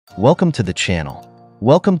Welcome to the channel.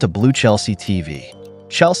 Welcome to Blue Chelsea TV.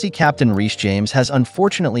 Chelsea captain Reece James has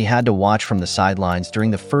unfortunately had to watch from the sidelines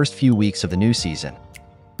during the first few weeks of the new season.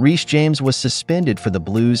 Reece James was suspended for the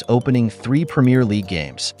Blues' opening 3 Premier League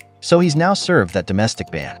games, so he's now served that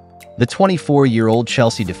domestic ban. The 24-year-old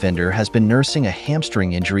Chelsea defender has been nursing a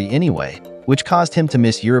hamstring injury anyway, which caused him to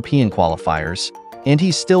miss European qualifiers, and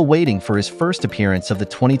he's still waiting for his first appearance of the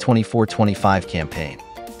 2024-25 campaign.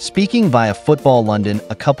 Speaking via Football London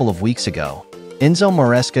a couple of weeks ago, Enzo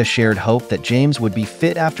Maresca shared hope that James would be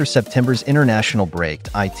fit after September's international break.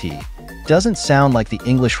 It doesn't sound like the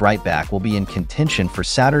English right-back will be in contention for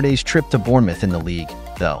Saturday's trip to Bournemouth in the league,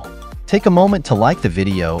 though. Take a moment to like the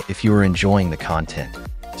video if you are enjoying the content.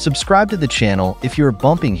 Subscribe to the channel if you are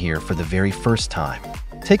bumping here for the very first time.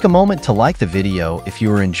 Take a moment to like the video if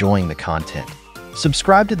you are enjoying the content.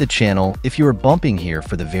 Subscribe to the channel if you are bumping here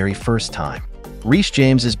for the very first time. Reece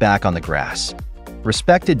James is back on the grass.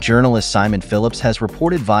 Respected journalist Simon Phillips has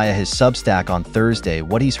reported via his Substack on Thursday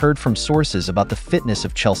what he's heard from sources about the fitness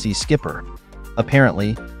of Chelsea's skipper.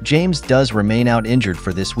 Apparently, James does remain out injured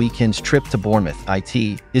for this weekend's trip to Bournemouth.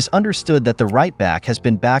 It is understood that the right-back has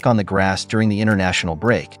been back on the grass during the international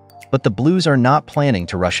break, but the Blues are not planning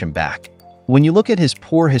to rush him back. When you look at his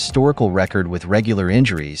poor historical record with regular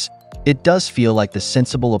injuries, it does feel like the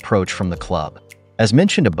sensible approach from the club. As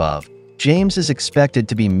mentioned above, James is expected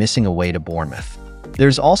to be missing away to Bournemouth.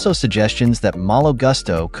 There's also suggestions that Malo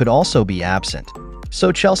Gusto could also be absent,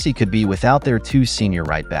 so Chelsea could be without their 2 senior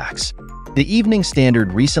right-backs. The Evening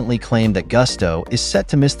Standard recently claimed that Gusto is set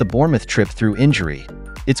to miss the Bournemouth trip through injury.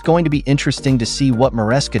 It's going to be interesting to see what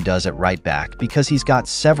Maresca does at right-back because he's got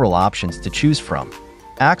several options to choose from.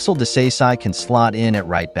 Axel Disasi can slot in at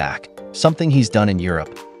right-back, something he's done in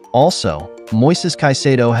Europe. Also, Moises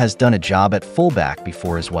Caicedo has done a job at fullback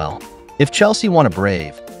before as well. If Chelsea want a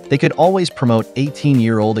brave, they could always promote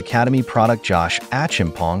 18-year-old academy product Josh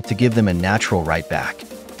Achimpong to give them a natural right-back.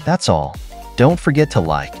 That's all. Don't forget to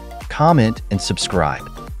like, comment, and subscribe.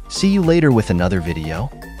 See you later with another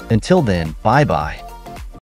video. Until then, bye-bye.